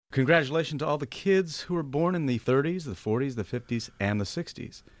Congratulations to all the kids who were born in the 30s, the 40s, the 50s, and the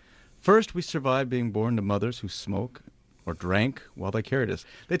 60s. First, we survived being born to mothers who smoke or drank while they carried us.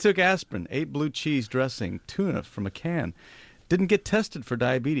 They took aspirin, ate blue cheese dressing, tuna from a can, didn't get tested for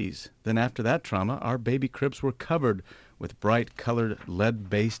diabetes. Then after that trauma, our baby cribs were covered with bright-colored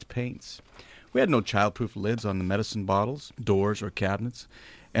lead-based paints. We had no childproof lids on the medicine bottles, doors, or cabinets.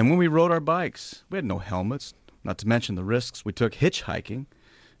 And when we rode our bikes, we had no helmets, not to mention the risks we took hitchhiking.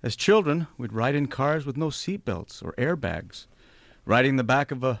 As children, we'd ride in cars with no seatbelts or airbags. Riding the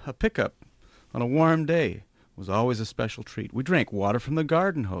back of a pickup on a warm day was always a special treat. We drank water from the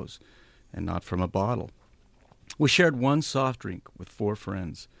garden hose and not from a bottle. We shared one soft drink with 4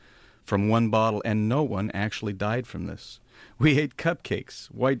 friends from one bottle, and no one actually died from this. We ate cupcakes,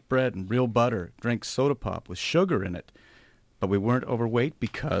 white bread, and real butter, drank soda pop with sugar in it, but we weren't overweight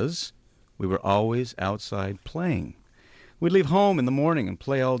because we were always outside playing. We'd leave home in the morning and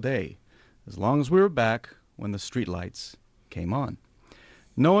play all day, as long as we were back when the streetlights came on.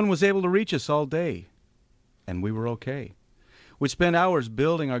 No one was able to reach us all day, and we were okay. We'd spend hours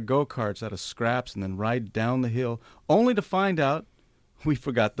building our go-karts out of scraps and then ride down the hill, only to find out we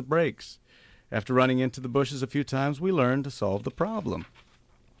forgot the brakes. After running into the bushes a few times, we learned to solve the problem.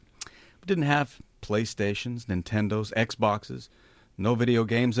 We didn't have PlayStations, Nintendos, Xboxes, no video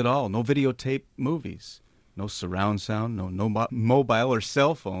games at all, no videotape movies, no surround sound, no mobile or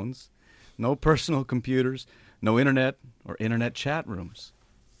cell phones, no personal computers, no internet or internet chat rooms.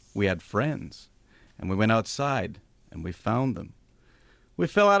 We had friends, and we went outside, and we found them. We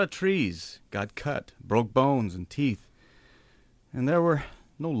fell out of trees, got cut, broke bones and teeth, and there were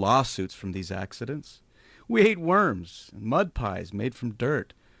no lawsuits from these accidents. We ate worms and mud pies made from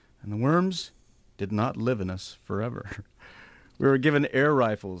dirt, and the worms did not live in us forever. We were given air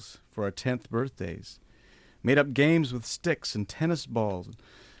rifles for our 10th birthdays, made up games with sticks and tennis balls,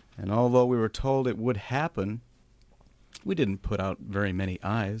 and although we were told it would happen, we didn't put out very many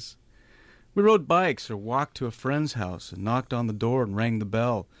eyes. We rode bikes or walked to a friend's house and knocked on the door and rang the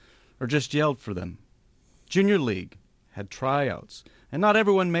bell, or just yelled for them. Junior League had tryouts, and not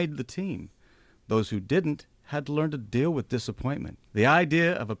everyone made the team. Those who didn't had to learn to deal with disappointment. The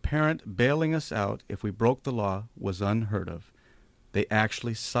idea of a parent bailing us out if we broke the law was unheard of. They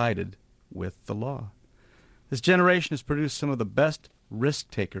actually sided with the law. This generation has produced some of the best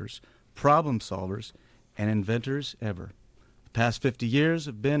risk-takers, problem solvers, and inventors ever. The past 50 years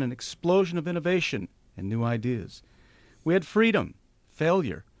have been an explosion of innovation and new ideas. We had freedom,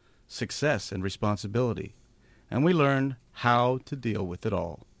 failure, success, and responsibility, and we learned how to deal with it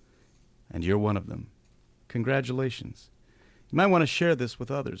all. And you're one of them. Congratulations. You might want to share this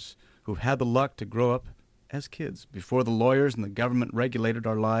with others who've had the luck to grow up as kids before the lawyers and the government regulated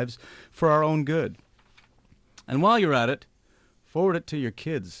our lives for our own good. And while you're at it, forward it to your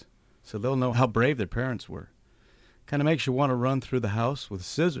kids so they'll know how brave their parents were. Kind of makes you want to run through the house with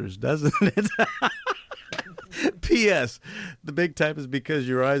scissors, doesn't it? P.S. The big type is because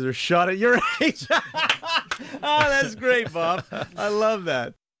your eyes are shot at your age. Oh, that's great, Bob. I love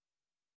that.